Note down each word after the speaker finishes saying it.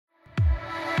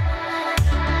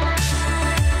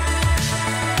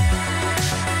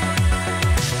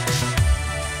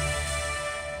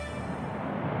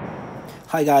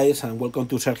Hi guys, and welcome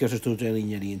to Sergio's Structural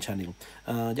Engineering channel.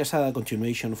 Just a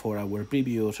continuation for our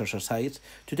previous exercise.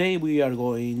 Today we are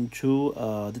going to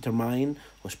determine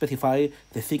or specify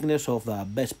the thickness of the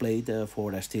base plate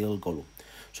for a steel column.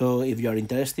 So if you are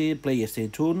interested, please stay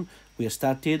tuned. We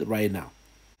started right now.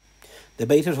 The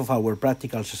basis of our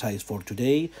practical exercise for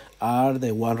today are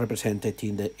the one represented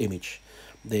in the image.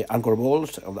 The anchor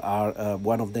bolts are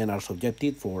one of them are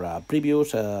subjected for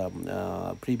previous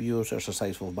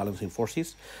exercise of balancing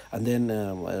forces, and then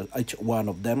each one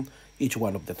of the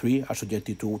three are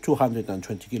subjected to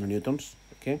 220 kilonewtons.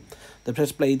 Okay, the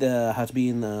press plate has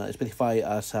been specified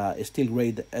as a steel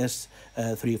grade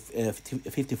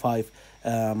S355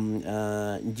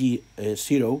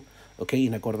 G0. Okay,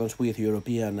 in accordance with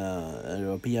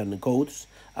European codes,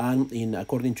 and in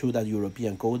according to that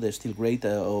European code, the steel grade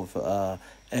of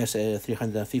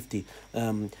S350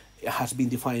 has been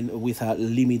defined with a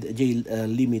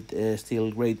limit steel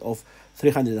grade of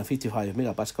 355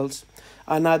 megapascals.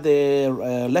 And at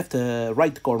the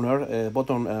right corner,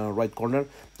 bottom right corner,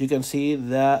 you can see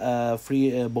the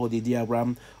free body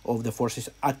diagram of the forces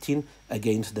acting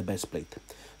against the base plate.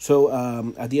 So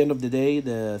at the end of the day,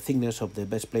 the thickness of the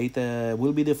base plate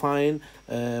will be defined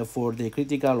for the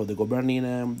critical or the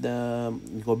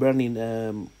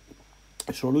governing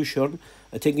solution,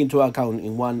 taking into account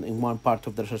in one part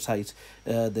of the exercise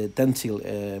the tensile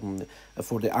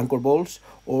for the anchor bolts,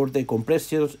 or the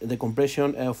compression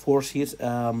forces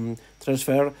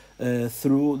transfer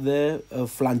through the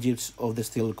flanges of the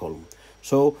steel column.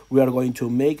 So we are going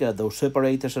to make those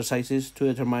separate exercises to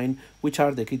determine which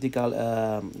are the critical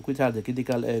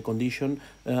condition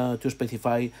to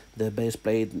specify the base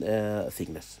plate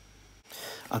thickness.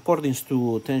 According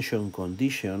to tension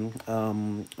condition,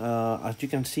 as you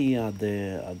can see at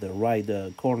the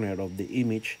right corner of the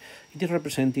image, it is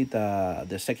represented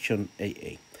the section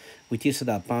AA, which is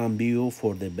the plan view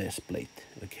for the base plate.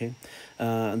 Okay,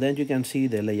 then you can see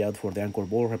the layout for the anchor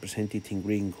bolt represented in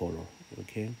green color.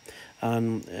 Okay,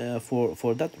 and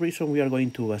for that reason, we are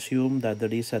going to assume that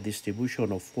there is a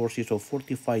distribution of forces of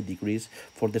 45 degrees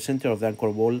for the center of the anchor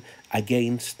bolt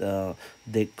against the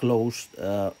closed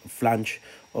flange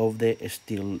of the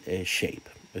steel shape.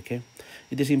 Okay,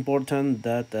 it is important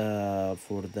that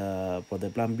for the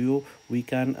plan view we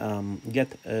can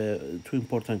get two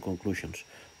important conclusions.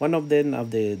 One of them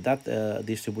of that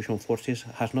distribution forces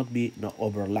has not been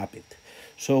overlapped,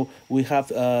 so we have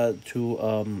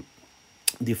to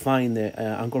define the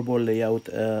anchor bolt layout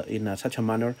in such a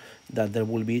manner that there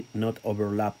will be not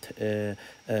overlapped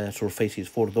surfaces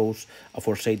for those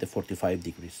for say the 45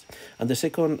 degrees. And the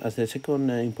second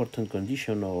important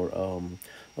condition or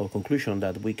conclusion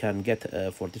that we can get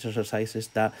for this exercise is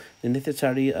that the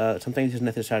necessary sometimes it's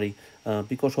necessary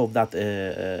because of that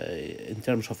in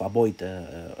terms of avoid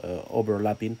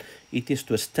overlapping, it is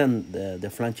to extend the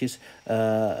flanges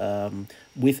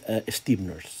with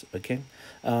stiffeners. Okay,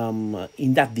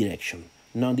 in that direction,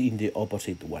 not in the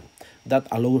opposite one. That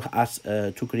allows us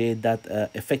to create that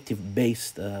effective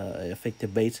base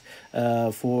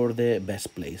for the base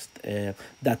plate.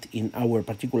 That in our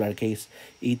particular case,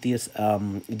 it is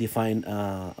defined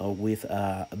with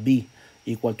B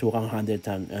equal to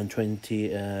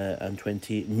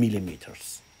 120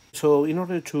 millimeters. So in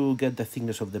order to get the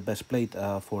thickness of the base plate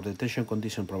for the tension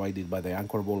condition provided by the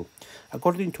anchor bolt,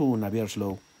 according to Navier's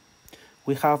law,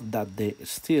 we have that the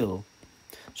steel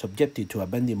subjected to a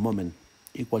bending moment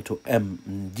equal to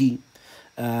mg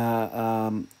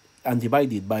and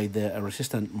divided by the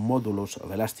resistance modulus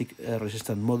of elastic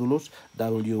resistance modulus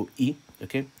WE,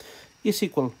 okay, is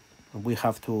equal. We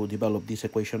have to develop this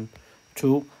equation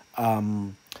to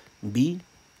B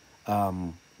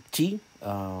T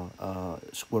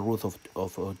square root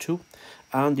of 2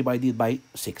 and divided by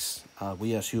 6.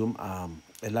 We assume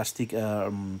elastic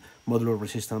modular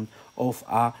resistance of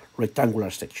a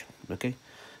rectangular section. Okay,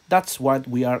 that's what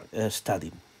we are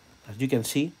studying. As you can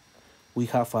see, we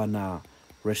have an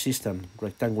resistant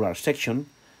rectangular section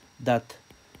that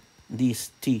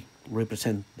this T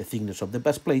represents the thickness of the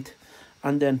base plate,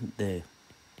 and then the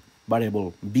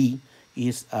variable B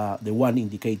is the one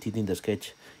indicated in the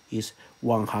sketch is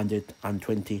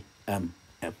 120 mm.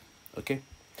 Okay,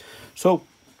 so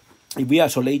if we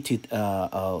isolated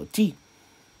T,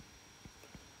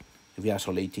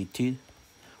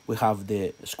 we have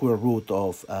the square root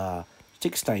of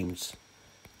 6 times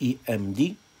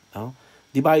EMD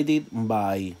divided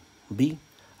by B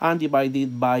and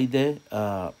divided by the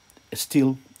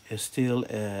steel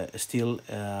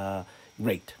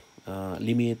grade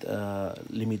limit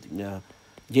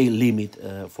J limit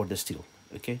for the steel.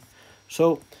 Okay,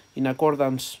 so in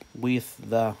accordance with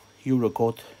the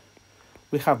Eurocode,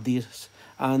 we have this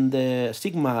And the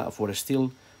sigma for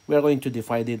steel, we are going to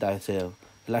define it as a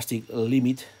elastic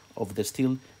limit of the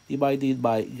steel divided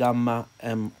by gamma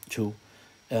m2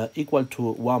 equal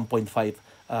to 1.5,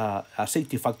 a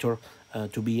safety factor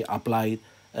to be applied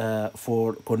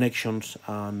for connections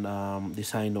and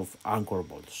design of anchor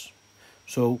bolts.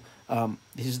 So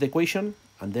this is the equation,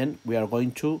 and then we are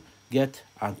going to get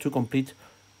and to complete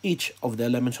each of the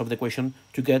elements of the equation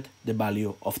to get the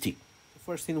value of t. The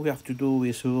first thing we have to do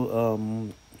is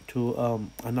to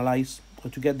analyze or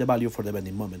to get the value for the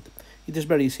bending moment. It is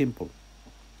very simple.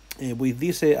 With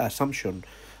this assumption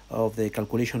of the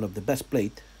calculation of the best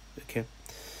plate, okay,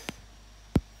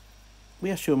 we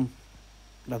assume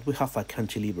that we have a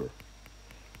cantilever,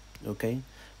 okay,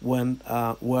 when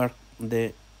where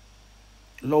the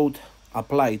load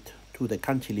applied to the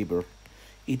cantilever,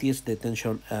 it is the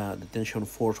tension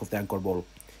force of the anchor bolt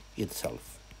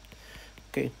itself.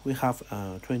 Okay, we have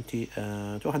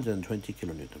 220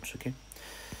 kilonewtons. Okay,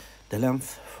 the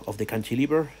length of the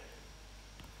cantilever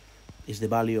is the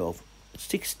value of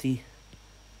 60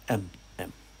 mm.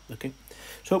 Okay,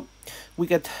 so we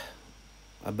get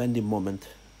a bending moment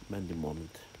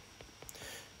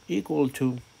equal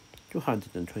to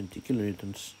 220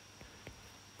 kilonewtons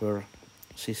per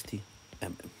 60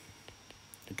 mm.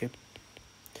 Okay,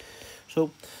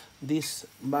 so this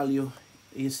value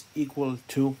is equal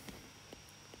to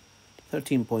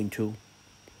 13.2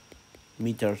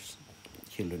 meters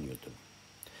kilonewton.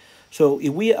 So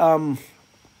if we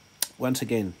once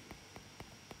again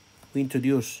we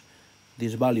introduce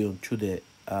this value to the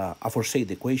aforesaid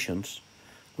equations,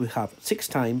 we have 6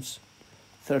 times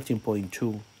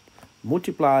 13.2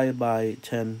 multiplied by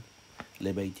 10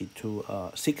 elevated to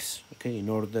 6, okay, in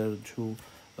order to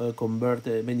convert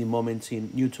the bending moments in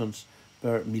newtons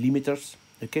per millimeters,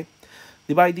 okay,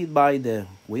 divided by the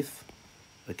width,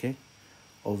 okay,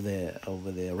 of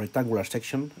the rectangular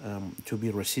section to be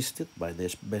resisted by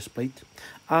this base plate,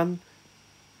 and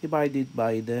divided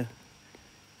by the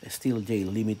steel J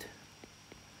limit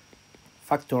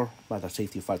factor by the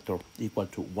safety factor equal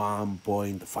to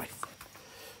 1.5.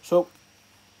 So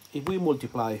if we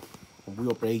multiply, we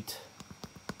operate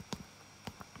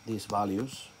these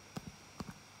values,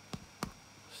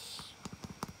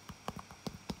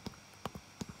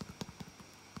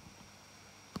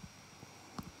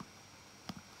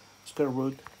 square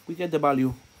root, we get the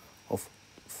value of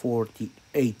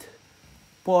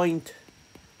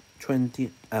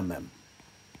 48.20 mm.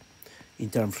 In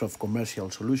terms of commercial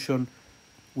solution,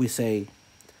 we say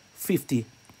 50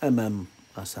 mm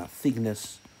as a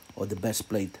thickness of the base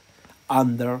plate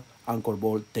under anchor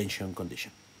bolt tension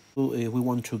condition. So if we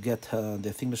want to get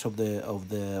the thickness of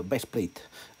the base plate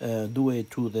due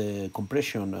to the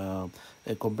compression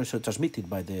transmitted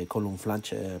by the column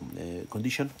flange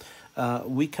condition,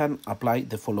 we can apply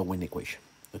the following equation.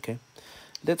 Okay,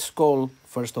 let's call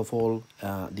first of all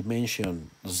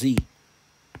dimension z.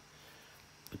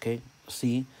 Okay,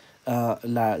 c,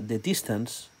 the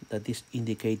distance that is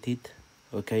indicated,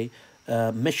 okay,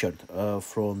 measured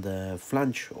from the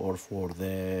flange or for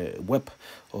the web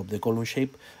of the column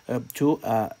shape to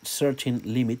a certain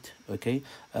limit, okay,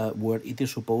 where it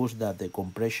is supposed that the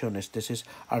compression stresses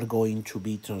are going to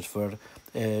be transferred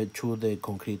to the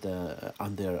concrete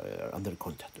under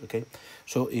contact. Okay,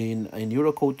 so in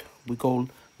Eurocode we call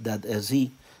that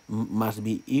z must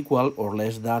be equal or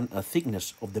less than a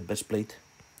thickness of the base plate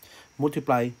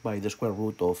multiplied by the square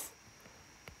root of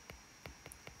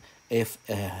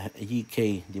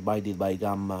FGK divided by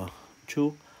gamma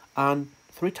 2 and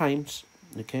 3 times,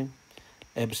 okay,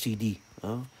 FCD,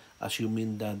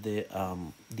 assuming that the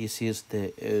this is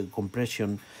the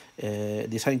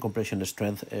design compression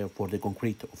strength for the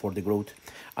concrete, for the grout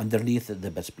underneath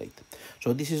the base plate.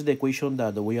 So this is the equation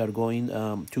that we are going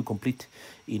to complete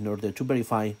in order to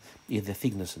verify if the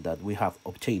thickness that we have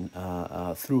obtained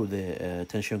through the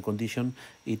tension condition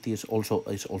it is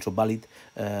also valid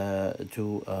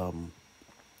to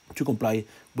comply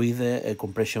with the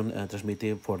compression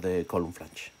transmitted for the column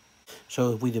flange.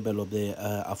 So if we develop the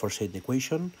aforesaid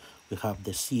equation, we have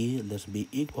the C let's be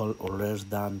equal or less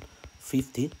than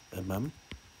 50 mm.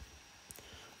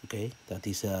 Okay, that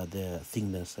is the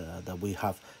thickness that we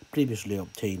have previously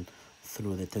obtained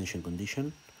through the tension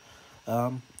condition,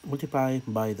 multiplied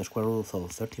by the square root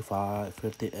of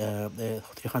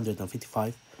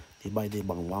 355 divided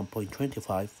by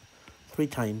 1.25, 3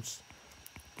 times.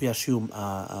 We assume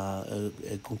a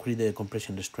concrete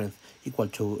compression strength equal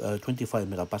to 25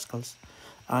 megapascals,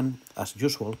 and as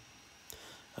usual,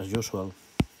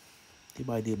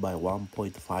 divided by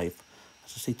 1.5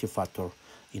 as a safety factor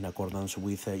in accordance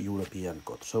with European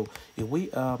code. So if we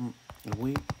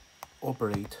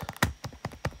operate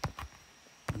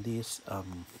these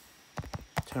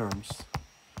terms,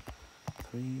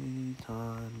 3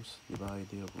 times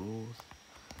divided root,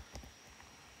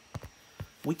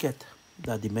 we get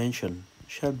the dimension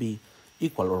shall be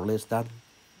equal or less than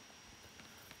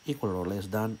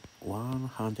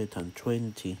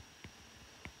 120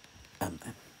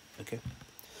 mm. Okay,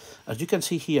 as you can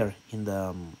see here in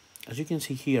the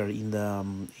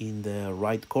in the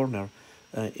right corner,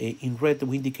 in red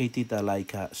we indicated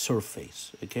like a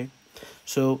surface. Okay,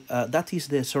 so that is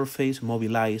the surface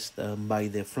mobilized by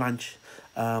the flange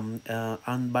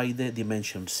and by the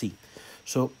dimension C.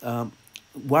 So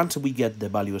once we get the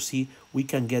value C, we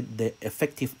can get the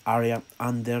effective area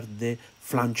under the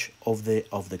flange of the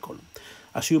column.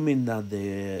 Assuming that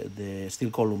the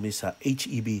steel column is a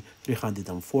HEB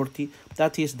 340,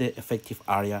 that is the effective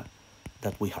area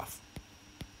that we have.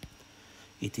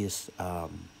 It is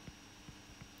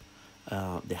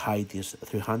the height is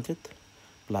 300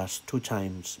 plus 2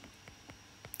 times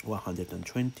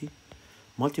 120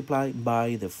 multiplied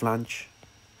by the flange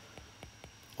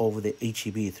of the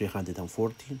HEB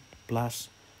 340 plus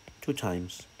 2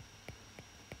 times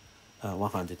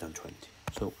 120.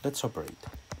 So let's operate.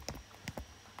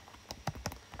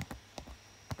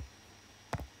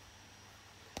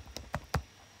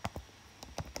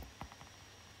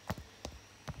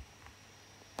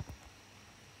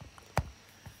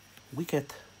 We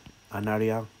get an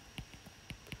area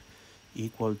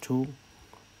equal to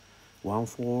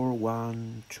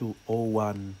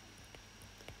 141,201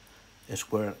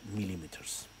 square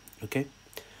millimeters. Okay,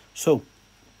 so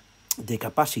the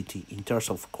capacity in terms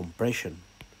of compression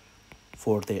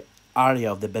for the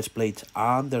area of the base plate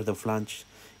under the flange,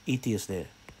 it is the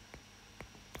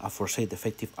aforesaid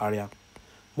effective area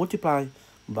multiplied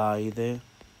by the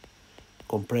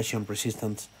compression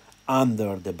resistance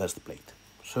under the base plate.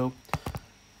 So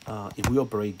if we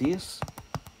operate this,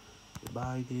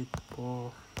 divided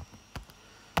for,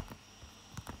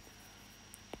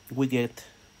 we get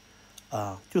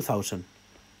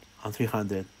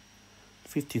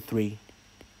 2,353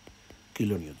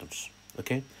 kilonewtons.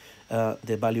 Okay,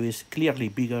 the value is clearly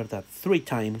bigger than 3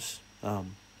 times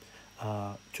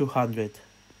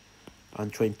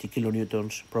 220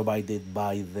 kilonewtons provided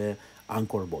by the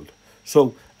anchor bolt.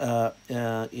 So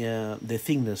the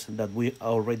thickness that we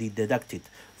already deducted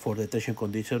for the tension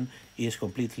condition is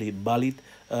completely valid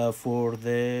for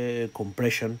the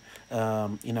compression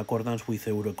in accordance with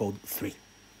Eurocode 3.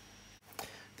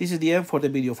 This is the end for the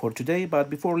video for today, but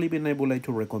before leaving I would like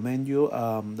to recommend you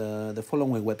the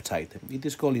following website. It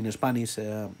is called in Spanish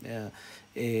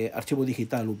Archivo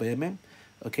Digital UPM.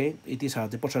 Okay, it is a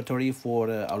depository for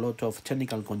a lot of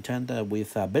technical content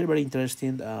with very, very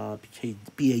interesting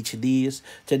PhDs,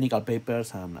 technical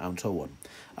papers, and so on.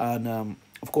 And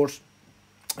of course,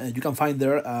 you can find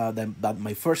there that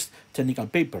my first technical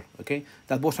paper. Okay,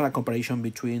 that was a comparison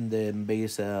between the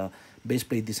base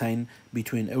plate design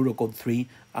between Eurocode 3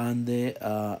 and the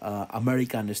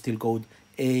American Steel Code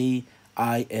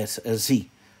AISZ.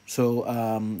 So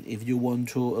if you want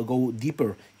to go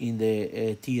deeper in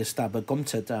the T-Stub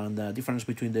concept and the difference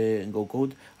between the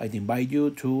code, I'd invite you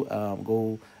to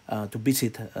go to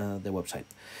visit the website.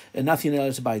 Nothing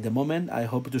else by the moment. I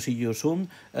hope to see you soon.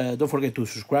 Don't forget to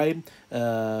subscribe,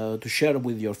 to share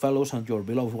with your fellows and your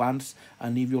beloved ones.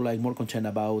 And if you like more content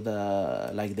about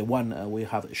like the one we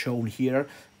have shown here,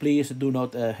 please do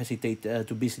not hesitate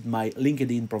to visit my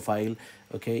LinkedIn profile,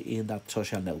 okay, in that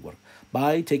social network.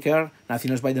 Bye, take care,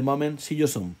 nothing else by the moment, see you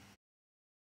soon.